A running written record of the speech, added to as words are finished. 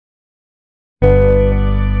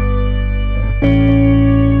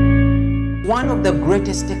of the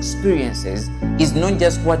greatest experiences is not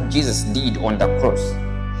just what Jesus did on the cross,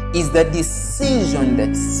 is the decision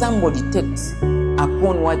that somebody takes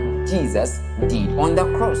upon what Jesus did on the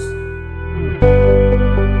cross.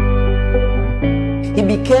 He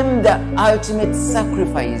became the ultimate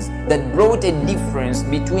sacrifice that brought a difference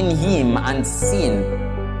between him and sin,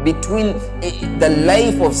 between the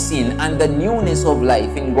life of sin and the newness of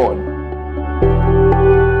life in God.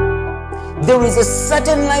 There is a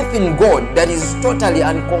certain life in God that is totally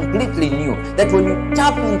and completely new, that when you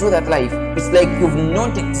tap into that life, it's like you've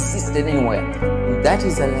not existed anywhere. That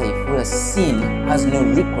is a life where sin has no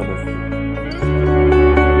record of you.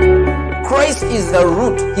 Christ is the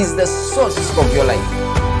root, He's the source of your life.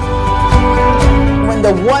 When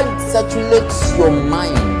the word saturates your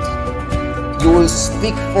mind, you will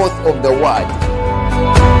speak forth of the word.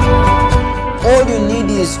 All you need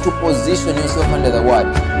is to position yourself under the word.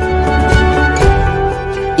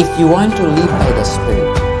 If you want to live by the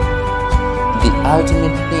Spirit, the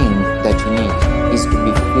ultimate thing that you need is to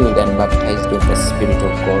be filled and baptized with the Spirit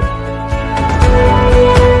of God.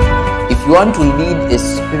 If you want to lead a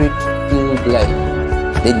Spirit-filled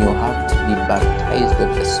life, then you have to be baptized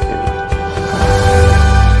with the Spirit.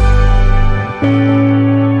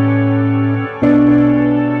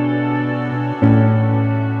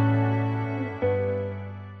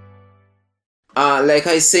 Like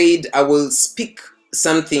I said, I will speak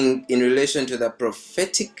something in relation to the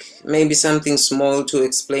prophetic, maybe something small to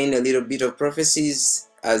explain a little bit of prophecies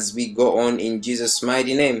as we go on in Jesus'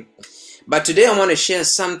 mighty name. But today I want to share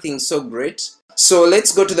something so great. So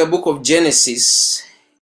let's go to the book of Genesis.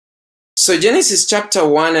 So Genesis chapter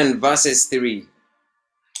 1 and verses 3.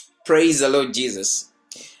 Praise the Lord Jesus.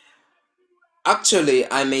 Actually,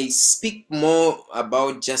 I may speak more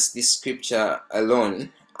about just this scripture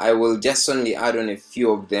alone. I will just only add on a few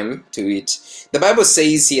of them to it. The Bible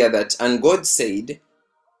says here that, and God said,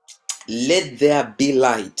 let there be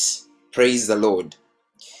light. Praise the Lord.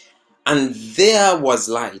 And there was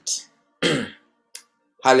light.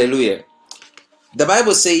 Hallelujah. The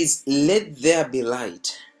Bible says, let there be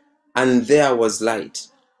light. And there was light.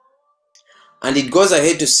 And it goes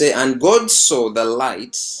ahead to say, and God saw the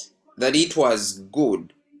light, that it was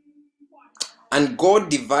good. And God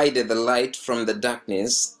divided the light from the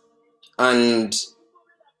darkness, and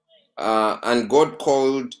God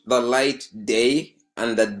called the light day,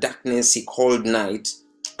 and the darkness He called night,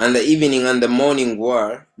 and the evening and the morning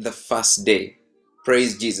were the first day.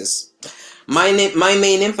 Praise Jesus. My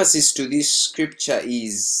main emphasis to this scripture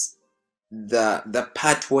is the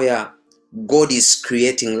part where God is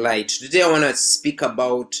creating light. Today I want to speak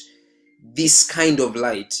about this kind of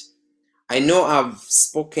light. I know I've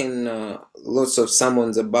spoken lots of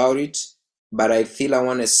sermons about it, but I feel I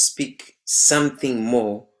want to speak something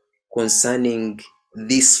more concerning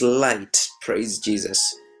this light. Praise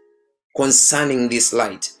Jesus. Concerning this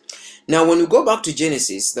light. Now, when we go back to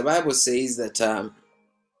Genesis, the Bible says that,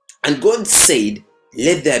 and God said,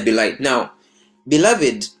 let there be light. Now,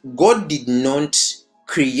 beloved, God did not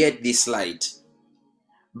create this light,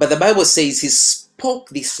 but the Bible says He spoke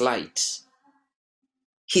this light.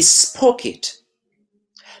 He spoke it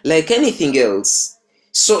like anything else.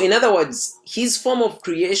 So in other words, His form of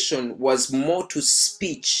creation was more to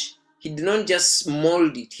speech. He did not just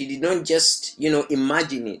mold it. He did not just,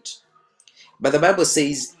 imagine it. But the Bible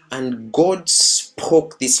says, and God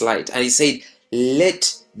spoke this light. And He said,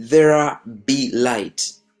 let there be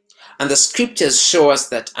light. And the scriptures show us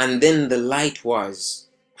that, and then the light was.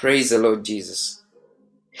 Praise the Lord Jesus.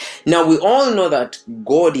 Now we all know that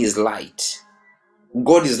God is light.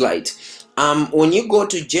 God is light. When you go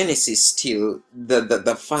to Genesis still,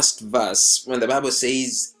 the first verse, when the Bible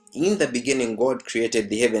says, in the beginning God created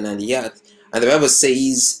the heaven and the earth, and the Bible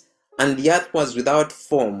says, and the earth was without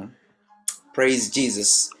form. Praise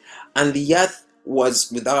Jesus. And the earth was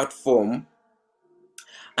without form.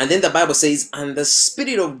 And then the Bible says, and the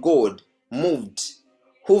Spirit of God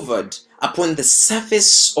hovered upon the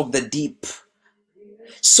surface of the deep.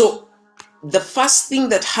 So the first thing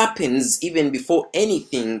that happens even before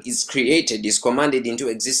anything is created, is commanded into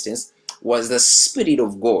existence, was the Spirit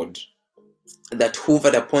of God that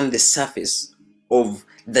hovered upon the surface of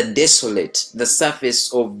the desolate, the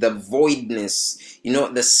surface of the voidness,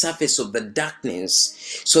 the surface of the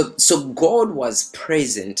darkness. So God was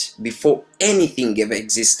present before anything ever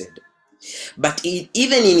existed. But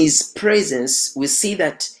even in His presence, we see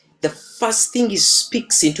that the first thing He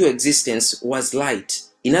speaks into existence was light.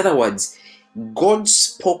 In other words, God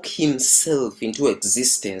spoke Himself into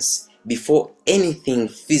existence before anything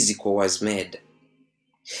physical was made.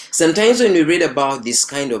 Sometimes when we read about this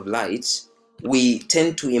kind of light, we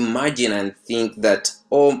tend to imagine and think that,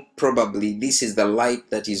 oh, probably this is the light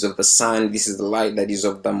that is of the sun, this is the light that is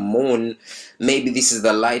of the moon, maybe this is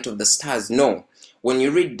the light of the stars. No. When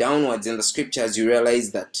you read downwards in the scriptures, you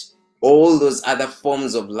realize that all those other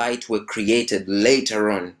forms of light were created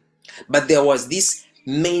later on. But there was this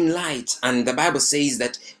main light, and the Bible says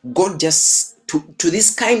that God just, to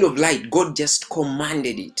this kind of light, God just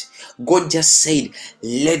commanded it. God just said,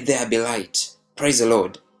 let there be light. Praise the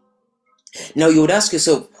Lord. Now you would ask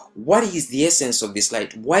yourself, what is the essence of this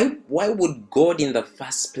light? Why would God in the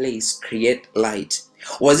first place create light?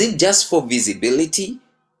 Was it just for visibility?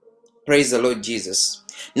 Praise the Lord Jesus.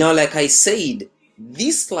 Now, like I said,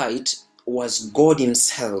 this light was God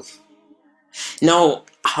himself. Now,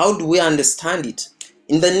 how do we understand it?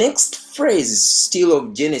 In the next phrase, still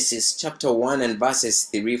of Genesis chapter 1 and verses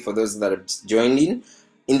 3, for those that have joined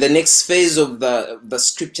in the next phase of the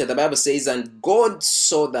scripture, the Bible says, and God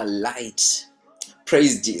saw the light.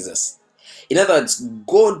 Praise Jesus. In other words,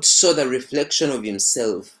 God saw the reflection of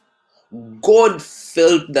himself. God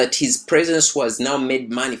felt that his presence was now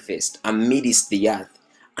made manifest amidst the earth.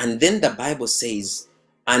 And then the Bible says,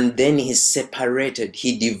 and then he separated,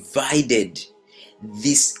 he divided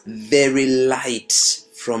this very light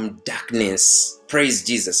from darkness. Praise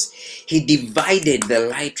Jesus. He divided the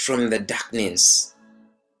light from the darkness.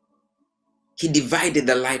 He divided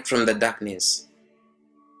the light from the darkness.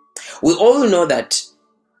 We all know that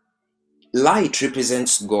light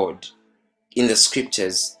represents God in the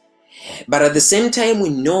scriptures. But at the same time, we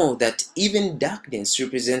know that even darkness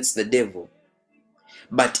represents the devil.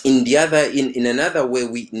 But in another way,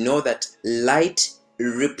 we know that light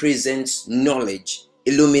represents knowledge,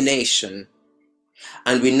 illumination.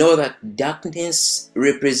 And we know that darkness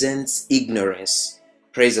represents ignorance.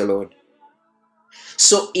 Praise the Lord.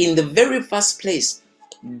 So in the very first place,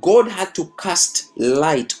 God had to cast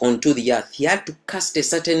light onto the earth. He had to cast a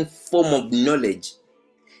certain form of knowledge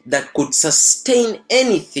that could sustain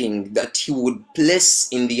anything that he would place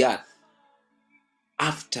in the earth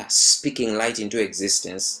after speaking light into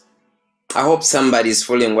existence. I hope somebody is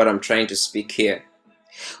following what I'm trying to speak here.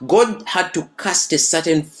 God had to cast a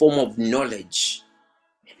certain form of knowledge,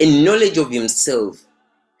 a knowledge of himself.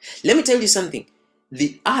 Let me tell you something.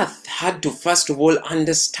 The earth had to first of all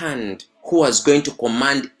understand who was going to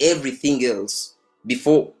command everything else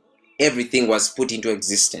before everything was put into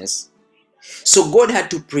existence. So God had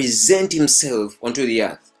to present himself onto the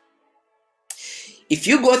earth. If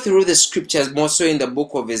you go through the scriptures, more so in the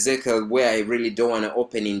book of Ezekiel, where I really don't want to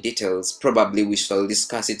open in details, probably we shall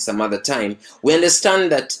discuss it some other time, we understand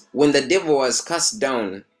that when the devil was cast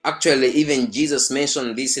down, actually even Jesus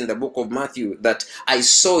mentioned this in the book of Matthew, that I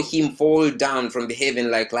saw him fall down from the heaven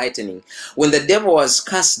like lightning. When the devil was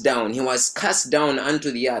cast down, he was cast down unto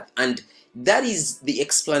the earth, and that is the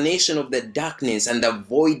explanation of the darkness and the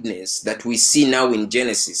voidness that we see now in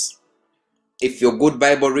Genesis. If you're good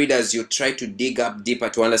Bible readers, you try to dig up deeper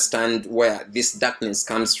to understand where this darkness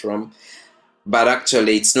comes from. But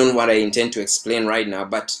actually, it's not what I intend to explain right now.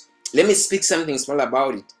 But let me speak something small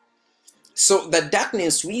about it. So the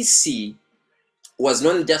darkness we see was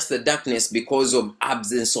not just the darkness because of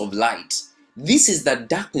absence of light. This is the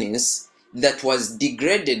darkness that was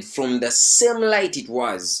degraded from the same light it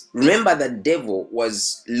was. Remember, the devil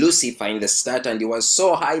was Lucifer in the start, and he was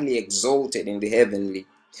so highly exalted in the heavenly.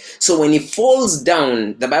 So when he falls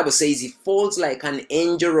down, the Bible says he falls like an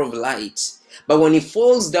angel of light. But when he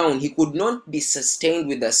falls down, he could not be sustained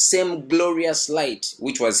with the same glorious light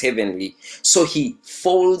which was heavenly. So he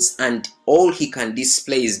falls, and all he can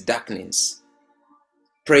display is darkness.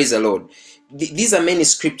 Praise the Lord. These are many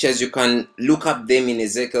scriptures. You can look up them in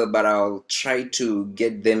Ezekiel, but I'll try to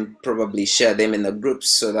get them, probably share them in the groups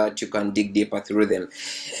so that you can dig deeper through them.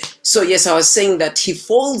 So yes, I was saying that he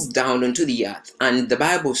falls down onto the earth, and the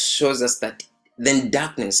Bible shows us that then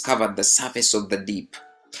darkness covered the surface of the deep.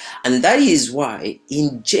 And that is why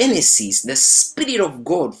in Genesis, the Spirit of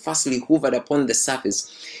God firstly hovered upon the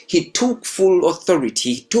surface. He took full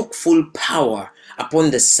authority, he took full power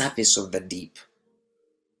upon the surface of the deep.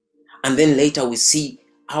 And then later we see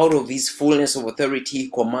out of his fullness of authority, he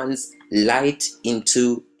commands light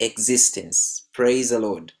into existence. Praise the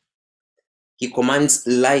Lord. He commands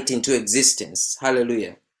light into existence.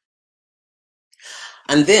 Hallelujah.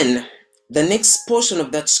 And then the next portion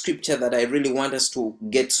of that scripture that I really want us to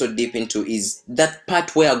get so deep into is that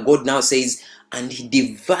part where God now says, and he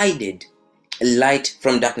divided light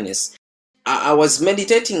from darkness. I was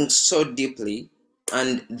meditating so deeply,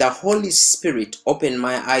 and the Holy Spirit opened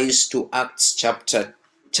my eyes to Acts chapter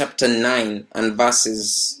 9 and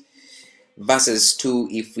verses 2,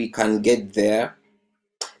 if we can get there.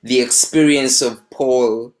 The experience of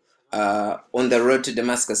Paul on the road to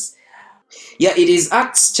Damascus. Yeah, it is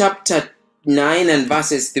Acts chapter 9 and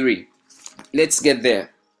verses 3. Let's get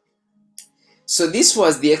there. So this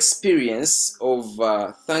was the experience of,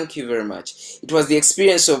 thank you very much. It was the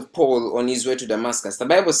experience of Paul on his way to Damascus. The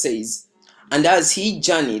Bible says, and as he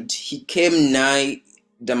journeyed, he came nigh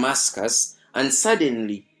Damascus, and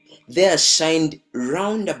suddenly there shined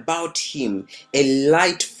round about him a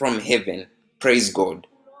light from heaven. Praise God.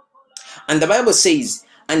 And the Bible says,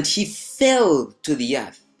 and he fell to the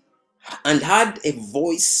earth, and heard a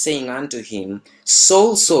voice saying unto him,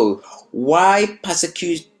 Saul, Saul, why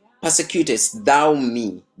persecutest thou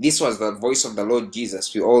me? This was the voice of the Lord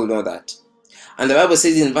Jesus. We all know that. And the Bible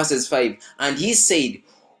says in verses 5, and he said,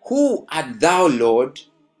 Who art thou, Lord?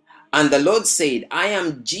 And the Lord said, I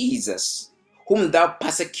am Jesus, whom thou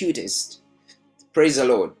persecutest. Praise the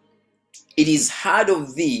Lord. It is hard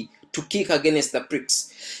of thee to kick against the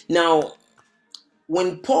pricks. Now,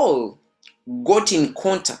 when Paul got in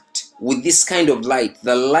contact with this kind of light,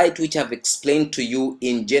 the light which I've explained to you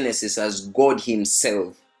in Genesis as God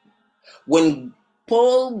himself, when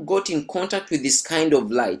Paul got in contact with this kind of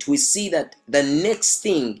light, we see that the next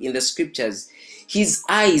thing in the scriptures, his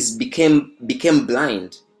eyes became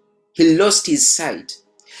blind. He lost his sight.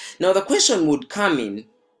 Now the question would come in,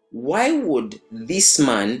 why would this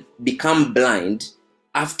man become blind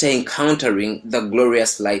after encountering the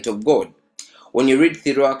glorious light of God? When you read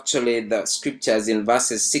through actually the scriptures in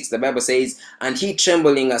verses 6, the Bible says, and he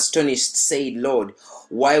trembling astonished said, Lord,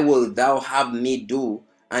 why wilt thou have me do?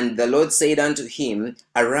 And the Lord said unto him,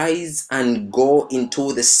 Arise and go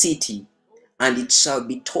into the city, and it shall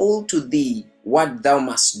be told to thee what thou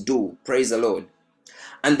must do. Praise the Lord.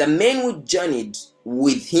 And the men who journeyed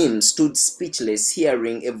with him stood speechless,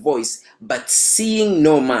 hearing a voice, but seeing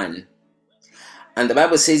no man. And the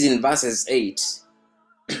Bible says in verses 8,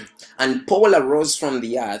 and Paul arose from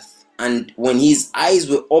the earth, and when his eyes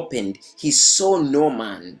were opened, he saw no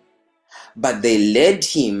man. But they led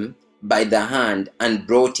him by the hand and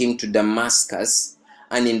brought him to Damascus.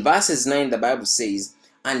 And in verses 9, the Bible says,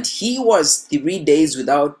 and he was 3 days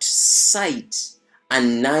without sight,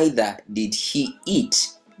 and neither did he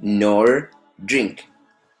eat nor drink.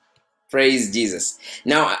 Praise Jesus.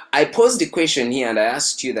 Now, I posed the question here and I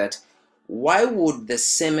asked you that, why would the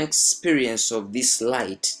same experience of this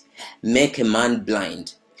light make a man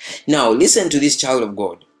blind? Now, listen to this, child of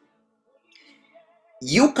God.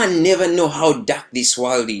 You can never know how dark this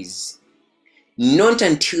world is, not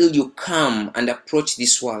until you come and approach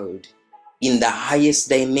this world in the highest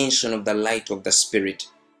dimension of the light of the Spirit.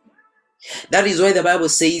 That is why the Bible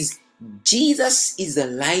says, Jesus is the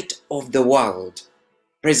light of the world.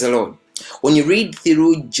 Praise the Lord. When you read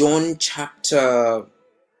through John chapter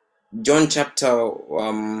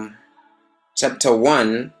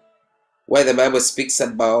 1, where the Bible speaks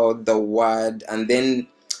about the word, and then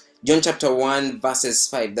John chapter 1 verses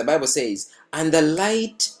 5, the Bible says, and the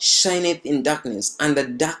light shineth in darkness, and the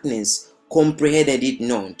darkness comprehended it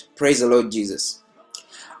not. Praise the Lord Jesus.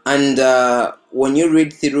 And when you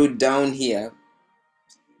read through down here,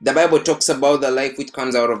 the Bible talks about the life which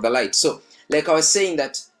comes out of the light. So, like I was saying,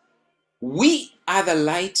 that we are the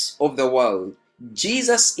light of the world.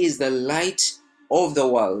 Jesus is the light of the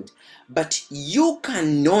world. But you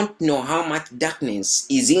cannot know how much darkness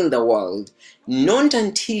is in the world, not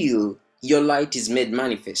until your light is made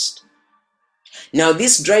manifest. Now,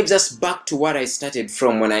 this drives us back to what I started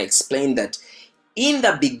from when I explained that in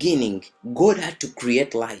the beginning, God had to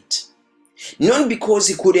create light. Not because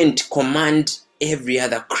he couldn't command every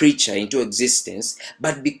other creature into existence,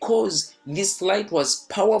 but because this light was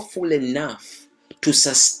powerful enough to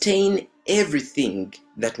sustain everything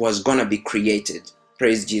that was gonna be created.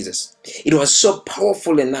 Praise Jesus. It was so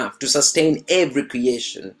powerful enough to sustain every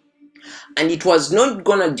creation. And it was not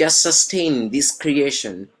gonna just sustain this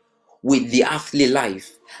creation with the earthly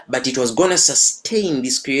life, but it was gonna sustain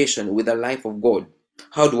this creation with the life of God.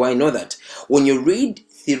 How do I know that? When you read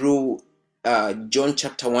through John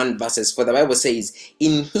chapter 1 verses 4, the Bible says,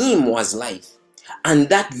 in him was life, and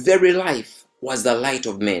that very life was the light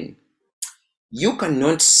of men. You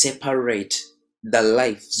cannot separate the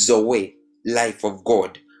life, Zoe, life of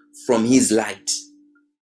God, from his light.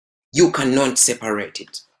 You cannot separate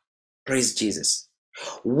it. Praise Jesus.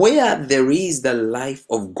 Where there is the life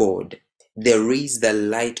of God, there is the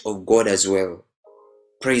light of God as well.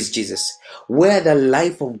 Praise Jesus. Where the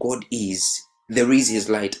life of God is, there is his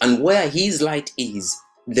light. And where his light is,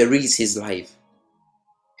 there is his life.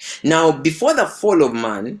 Now, before the fall of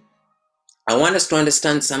man, I want us to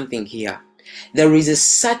understand something here. There is a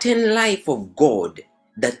certain life of God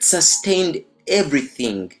that sustained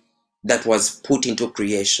everything that was put into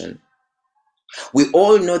creation. We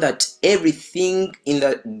all know that everything in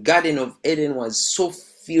the Garden of Eden was so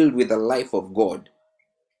filled with the life of God.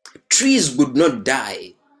 Trees would not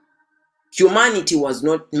die. Humanity was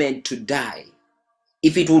not meant to die.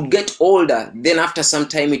 If it would get older, then after some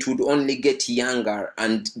time it would only get younger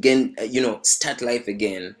and again, start life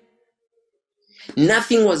again.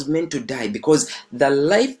 Nothing was meant to die because the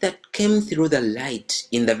life that came through the light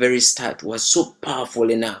in the very start was so powerful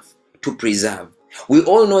enough to preserve. We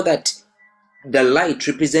all know that the light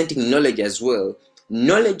representing knowledge as well.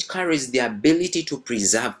 Knowledge carries the ability to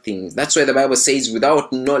preserve things. That's why the Bible says,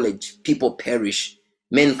 without knowledge, people perish.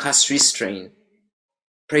 Men cast restraint.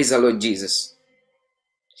 Praise the Lord Jesus.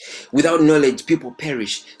 Without knowledge, people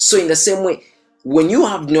perish. So in the same way, when you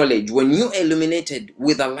have knowledge, when you illuminated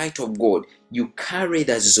with the light of God, you carry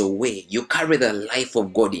the Zoe, you carry the life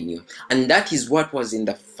of God in you. And that is what was in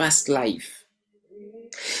the first life.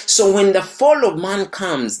 So when the fall of man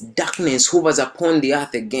comes, darkness hovers upon the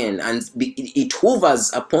earth again, and it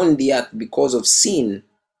hovers upon the earth because of sin.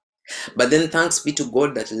 But then thanks be to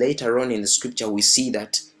God that later on in the scripture we see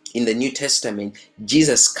that in the New Testament,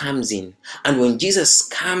 Jesus comes in. And when Jesus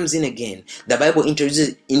comes in again, the Bible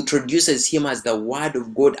introduces him as the Word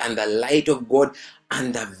of God and the light of God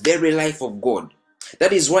and the very life of God.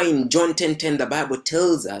 That is why in John 10:10, the Bible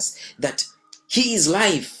tells us that he is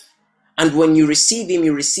life. And when you receive him,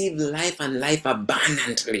 you receive life and life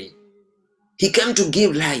abundantly. He came to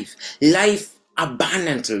give life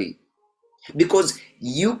abundantly. Because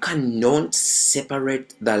you cannot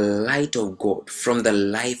separate the light of God from the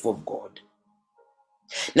life of God.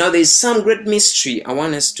 Now there's some great mystery I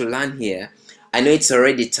want us to learn here. I know it's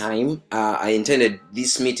already time. I intended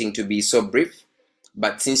this meeting to be so brief,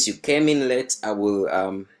 but since you came in late, I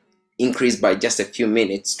will increase by just a few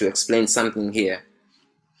minutes to explain something here.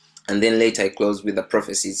 And then later I close with the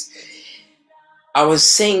prophecies. I was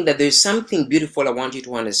saying that there's something beautiful I want you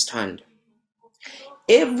to understand.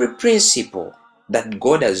 Every principle that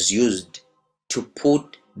God has used to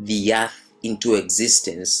put the earth into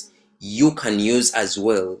existence, you can use as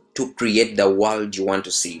well to create the world you want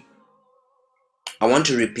to see. I want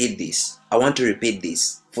to repeat this. I want to repeat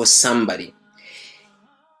this for somebody.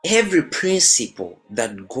 Every principle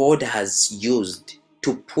that God has used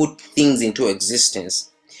to put things into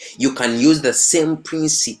existence, you can use the same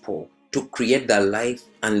principle to create the life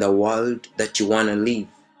and the world that you want to live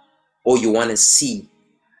or you want to see.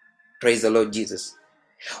 Praise the Lord Jesus.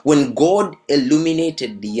 When God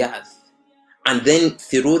illuminated the earth and then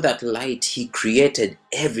through that light he created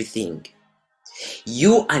everything,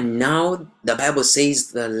 you are now, the Bible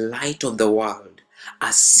says, the light of the world.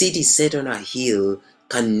 A city set on a hill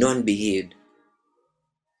cannot be hid.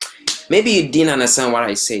 Maybe you didn't understand what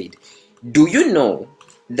I said. Do you know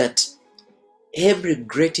that every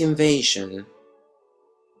great invention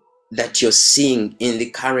that you're seeing in the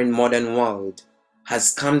current modern world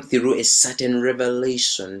has come through a certain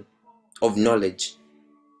revelation of knowledge?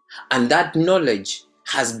 And that knowledge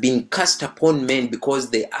has been cast upon men because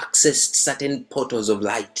they accessed certain portals of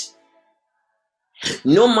light.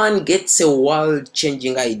 No man gets a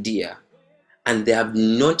world-changing idea and they have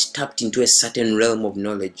not tapped into a certain realm of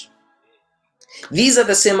knowledge. These are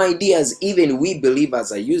the same ideas even we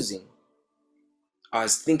believers are using. I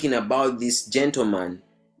was thinking about this gentleman,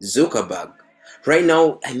 Zuckerberg. Right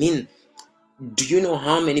now, do you know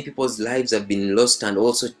how many people's lives have been lost and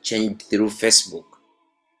also changed through Facebook?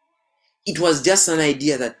 It was just an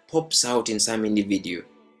idea that pops out in some individual.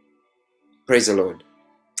 Praise the Lord.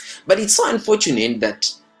 But it's so unfortunate that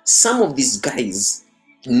some of these guys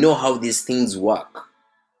know how these things work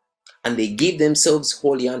and they give themselves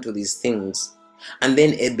wholly unto these things, and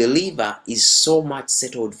then a believer is so much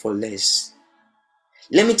settled for less.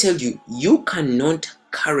 Let me tell you, you cannot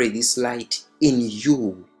carry this light in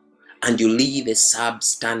you and you live a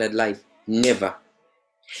substandard life. Never.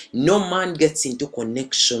 No man gets into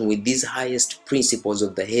connection with these highest principles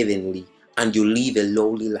of the heavenly and you live a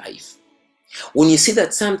lowly life. When you see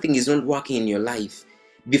that something is not working in your life,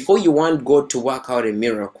 before you want God to work out a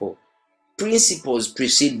miracle, principles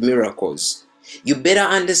precede miracles. You better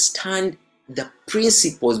understand the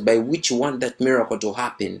principles by which you want that miracle to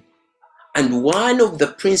happen. And one of the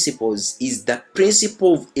principles is the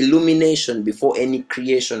principle of illumination before any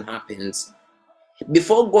creation happens.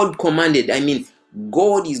 Before God commanded,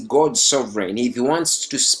 God is God sovereign. If he wants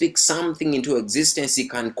to speak something into existence, he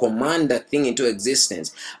can command that thing into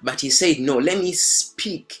existence. But he said, no, let me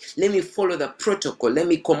speak. Let me follow the protocol. Let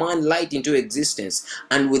me command light into existence.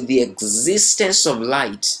 And with the existence of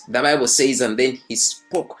light, the Bible says, and then he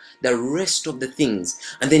spoke the rest of the things.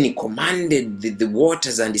 And then he commanded the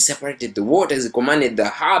waters, and he separated the waters. He commanded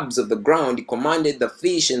the herbs of the ground. He commanded the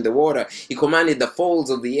fish in the water. He commanded the fowls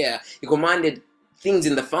of the air. He commanded things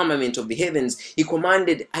in the firmament of the heavens. He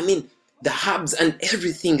commanded, the herbs and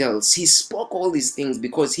everything else. He spoke all these things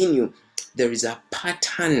because he knew there is a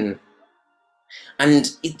pattern.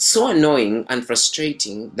 And it's so annoying and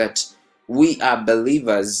frustrating that we are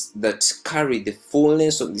believers that carry the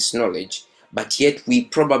fullness of this knowledge, but yet we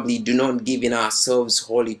probably do not give in ourselves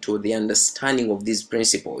wholly to the understanding of these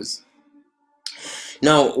principles.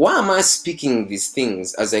 Now, why am I speaking these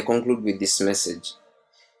things as I conclude with this message?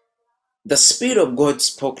 The Spirit of God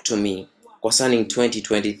spoke to me concerning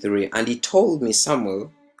 2023, and he told me,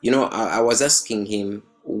 Samuel, I was asking him,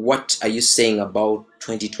 what are you saying about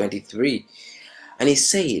 2023? And he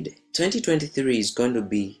said, 2023 is going to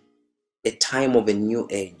be a time of a new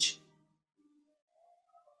age.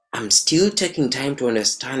 I'm still taking time to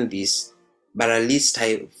understand this, but at least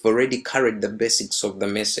I've already carried the basics of the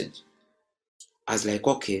message. I was like,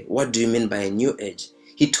 okay, what do you mean by a new age?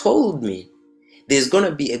 He told me there's going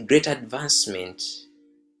to be a great advancement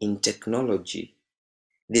in technology.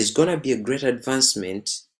 There's going to be a great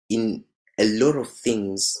advancement in a lot of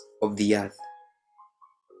things of the earth.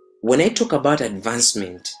 When I talk about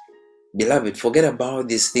advancement, beloved, forget about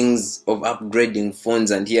these things of upgrading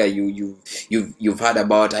phones, and here you've heard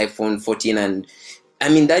about iPhone 14, and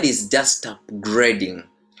that is just upgrading.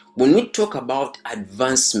 When we talk about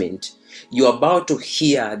advancement, you're about to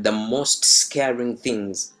hear the most scaring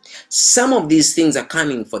things. Some of these things are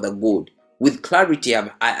coming for the good. With clarity,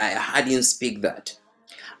 I heard him speak that.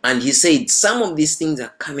 And he said, some of these things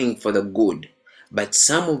are coming for the good, but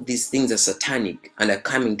some of these things are satanic and are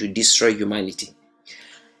coming to destroy humanity.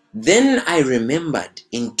 Then I remembered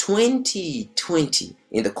in 2020,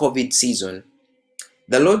 in the COVID season,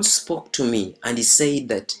 the Lord spoke to me and he said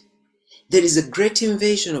that there is a great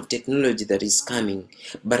invasion of technology that is coming,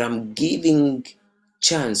 but I'm giving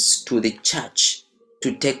chance to the church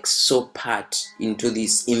to take part into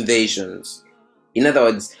these invasions. In other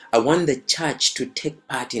words, I want the church to take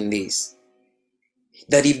part in this.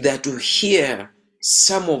 That if they're to hear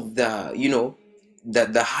some of the,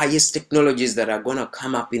 the highest technologies that are going to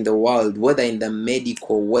come up in the world, whether in the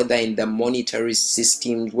medical, whether in the monetary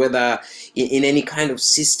systems, whether in any kind of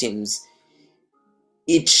systems,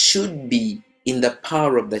 it should be in the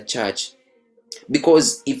power of the church.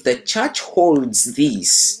 Because if the church holds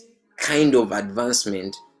this kind of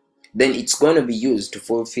advancement, then it's going to be used to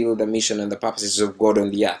fulfill the mission and the purposes of God on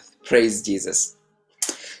the earth. Praise Jesus.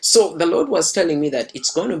 So the Lord was telling me that it's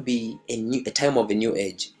going to be a time of a new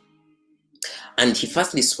age. And he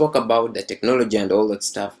firstly spoke about the technology and all that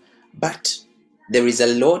stuff. But there is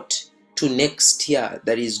a lot to next year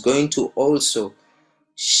that is going to also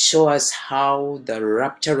show us how the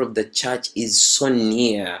rapture of the church is so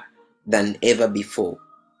near than ever before.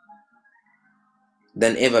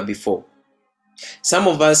 Than ever before. Some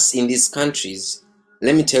of us in these countries,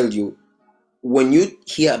 let me tell you, when you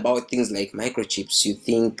hear about things like microchips, you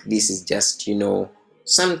think this is just,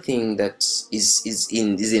 something that is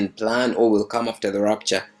in plan or will come after the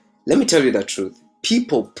rapture. Let me tell you the truth.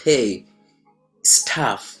 People pay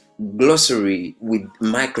stuff, glossary with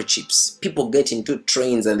microchips. People get into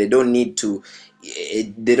trains and they don't need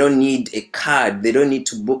a card, they don't need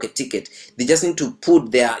to book a ticket. They just need to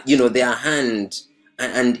put their hand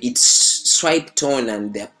and it's swiped on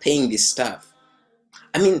and they're paying this stuff.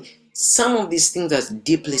 Some of these things are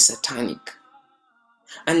deeply satanic.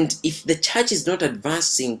 And if the church is not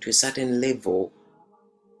advancing to a certain level,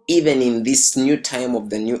 even in this new time of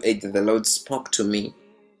the new age that the Lord spoke to me,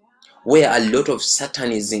 where a lot of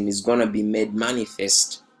satanism is going to be made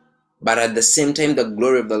manifest, but at the same time the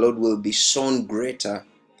glory of the Lord will be shown greater.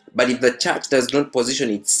 But if the church does not position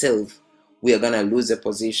itself, we are going to lose a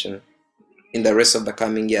position in the rest of the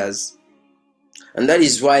coming years. And that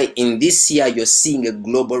is why in this year you're seeing a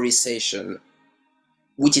global recession,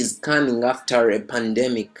 which is coming after a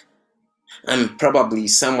pandemic. And probably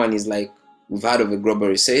someone is like, we've heard of a global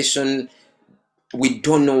recession, we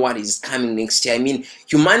don't know what is coming next year.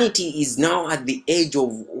 Humanity is now at the edge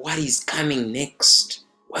of what is coming next.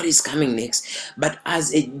 What is coming next? But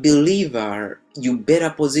as a believer, you better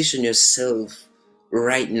position yourself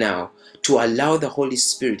right now to allow the Holy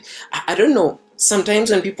Spirit. I don't know,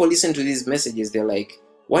 sometimes when people listen to these messages, they're like,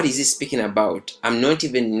 what is he speaking about? I'm not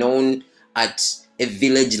even known at a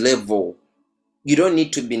village level. You don't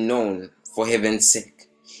need to be known, for heaven's sake.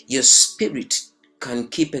 Your spirit can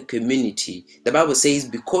keep a community. The Bible says,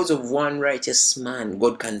 because of one righteous man,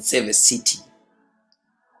 God can save a city.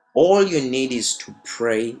 All you need is to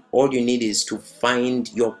pray. All you need is to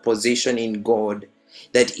find your position in God.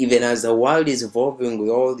 That even as the world is evolving with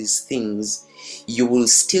all these things, you will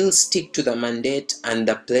still stick to the mandate and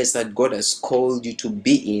the place that God has called you to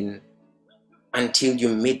be in until you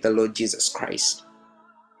meet the Lord Jesus Christ.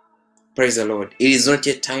 Praise the Lord. It is not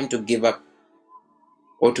yet time to give up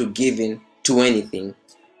or to give in to anything.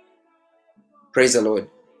 Praise the Lord.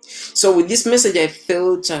 So with this message, I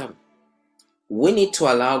felt we need to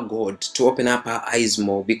allow God to open up our eyes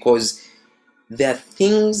more, because there are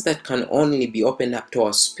things that can only be opened up to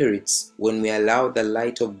our spirits when we allow the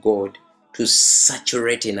light of God to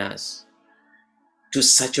saturate in us. To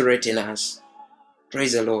saturate in us.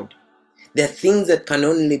 Praise the Lord. There are things that can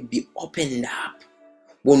only be opened up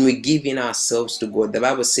when we give in ourselves to God. The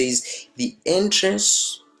Bible says the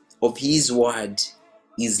entrance of His word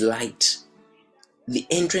is light. The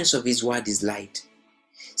entrance of His word is light.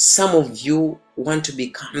 Some of you want to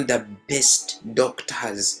become the best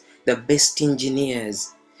doctors, the best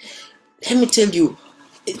engineers. Let me tell you,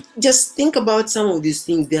 just think about some of these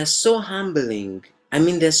things. They are so humbling.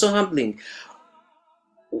 They're so humbling.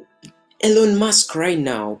 Elon Musk right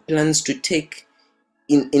now plans to take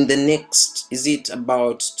in the next, is it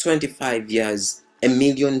about 25 years, 1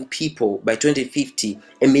 million people by 2050,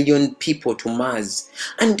 1 million people to Mars.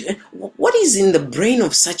 And what is in the brain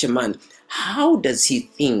of such a man? How does he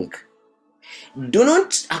think? Do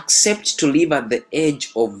not accept to live at the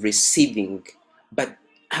edge of receiving, but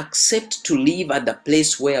accept to live at the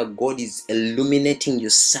place where God is illuminating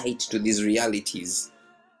your sight to these realities.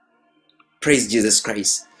 Praise Jesus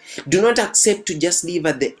Christ. Do not accept to just live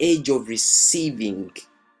at the edge of receiving.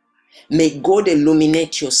 May God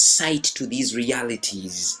illuminate your sight to these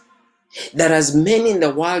realities. That as many in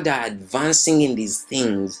the world are advancing in these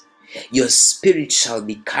things, your spirit shall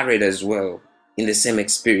be carried as well in the same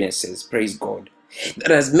experiences. Praise God.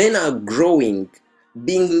 That as men are growing,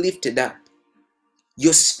 being lifted up,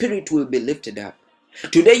 your spirit will be lifted up.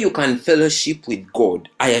 Today you can fellowship with God.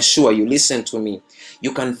 I assure you, listen to me.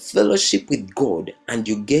 You can fellowship with God and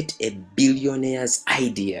you get a billionaire's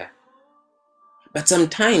idea. But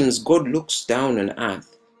sometimes God looks down on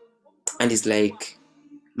earth and is like,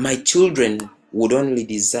 my children would only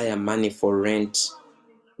desire money for rent,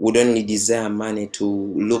 would only desire money to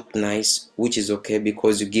look nice, which is okay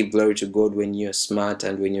because you give glory to God when you're smart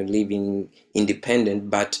and when you're living independent.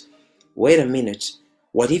 But wait a minute,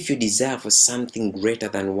 what if you desire for something greater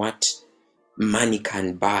than what money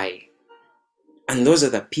can buy? And those are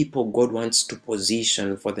the people God wants to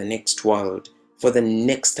position for the next world, for the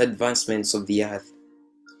next advancements of the earth.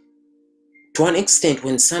 To an extent,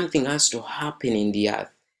 when something has to happen in the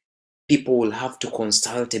earth, people will have to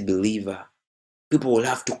consult a believer. People will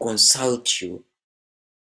have to consult you.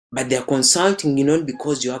 But they're consulting you not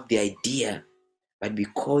because you have the idea, but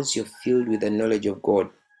because you're filled with the knowledge of God.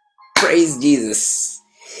 Praise Jesus.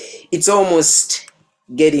 It's almost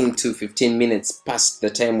getting to 15 minutes past the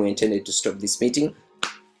time we intended to stop this meeting.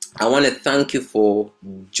 I want to thank you for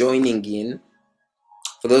joining in.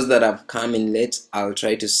 For those that have come in late, I'll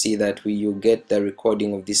try to see that you get the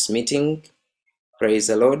recording of this meeting. Praise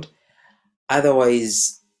the Lord.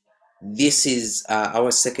 Otherwise, this is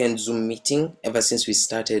our second Zoom meeting. Ever since we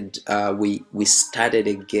started, we started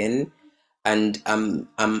again, and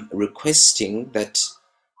I'm requesting that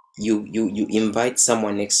you invite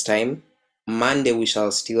someone next time. Monday we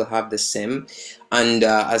shall still have the same, and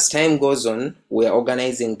as time goes on, we're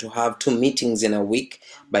organizing to have 2 meetings in a week.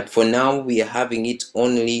 But for now, we are having it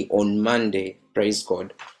only on Monday. Praise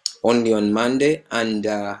God, only on Monday, and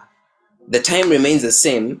the time remains the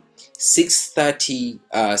same, 6:30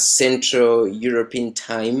 Central European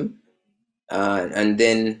time, and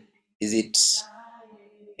then is it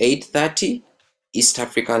 8:30 East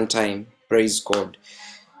African time. Praise God.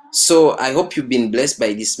 So I hope you've been blessed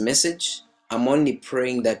by this message. I'm only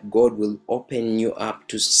praying that God will open you up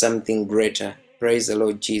to something greater. Praise the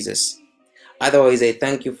Lord Jesus. Otherwise, I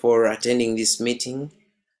thank you for attending this meeting.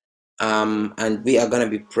 And we are going to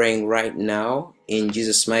be praying right now in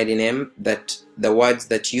Jesus' mighty name that the words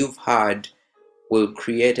that you've heard will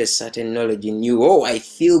create a certain knowledge in you. Oh, I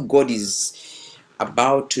feel God is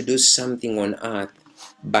about to do something on earth.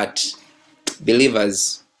 But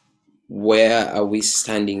believers, where are we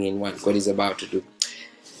standing in what God is about to do?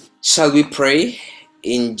 Shall we pray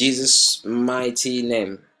in Jesus' mighty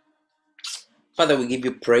name? Father, we give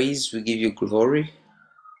you praise, we give you glory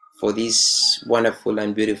for this wonderful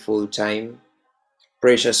and beautiful time.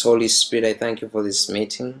 Precious Holy Spirit, I thank you for this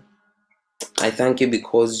meeting. I thank you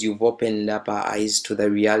because you've opened up our eyes to the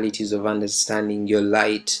realities of understanding your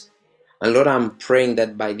light. And Lord, I'm praying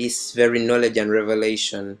that by this very knowledge and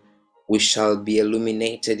revelation, we shall be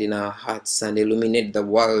illuminated in our hearts and illuminate the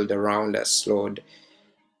world around us, Lord.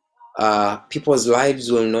 People's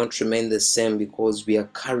lives will not remain the same because we are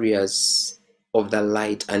carriers of the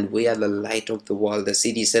light, and we are the light of the world. The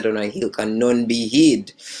city set on a hill cannot be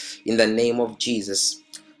hid. In the name of Jesus.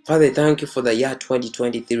 Father, thank you for the year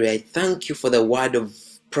 2023. I thank you for the word of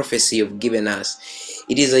prophecy you've given us.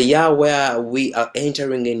 It is a year where we are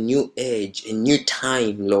entering a new age, a new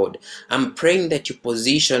time, Lord. I'm praying that you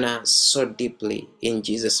position us so deeply in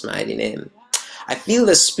Jesus' mighty name. I feel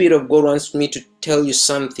the Spirit of God wants me to tell you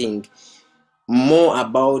something more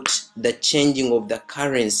about the changing of the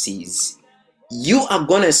currencies. You are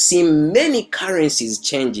going to see many currencies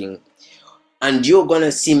changing, and you're going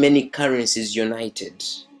to see many currencies united.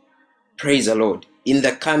 Praise the Lord. In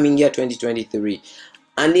the coming year 2023.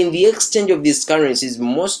 And in the exchange of these currencies,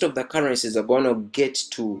 most of the currencies are going to get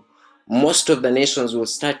to, most of the nations will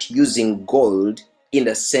start using gold in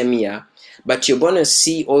the same year. But you're going to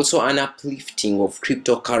see also an uplifting of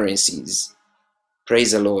cryptocurrencies.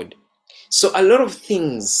 Praise the Lord. So a lot of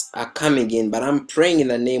things are coming in, but I'm praying in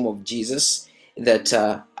the name of Jesus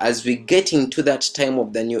that as we get into that time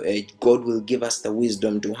of the new age, God will give us the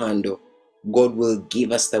wisdom to handle. God will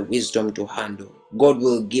give us the wisdom to handle. God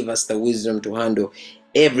will give us the wisdom to handle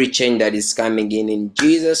every change that is coming in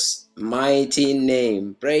Jesus' mighty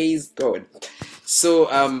name. Praise God. So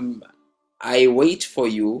I wait for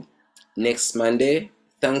you next Monday.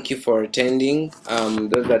 Thank you for attending.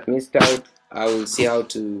 Those that missed out, I will see how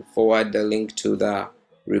to forward the link to the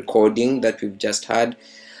recording that we've just had.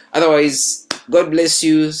 Otherwise, God bless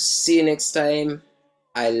you. See you next time.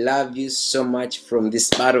 I love you so much from this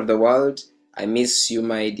part of the world. I miss you,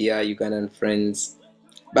 my dear Ugandan friends.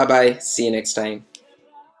 Bye bye. See you next time.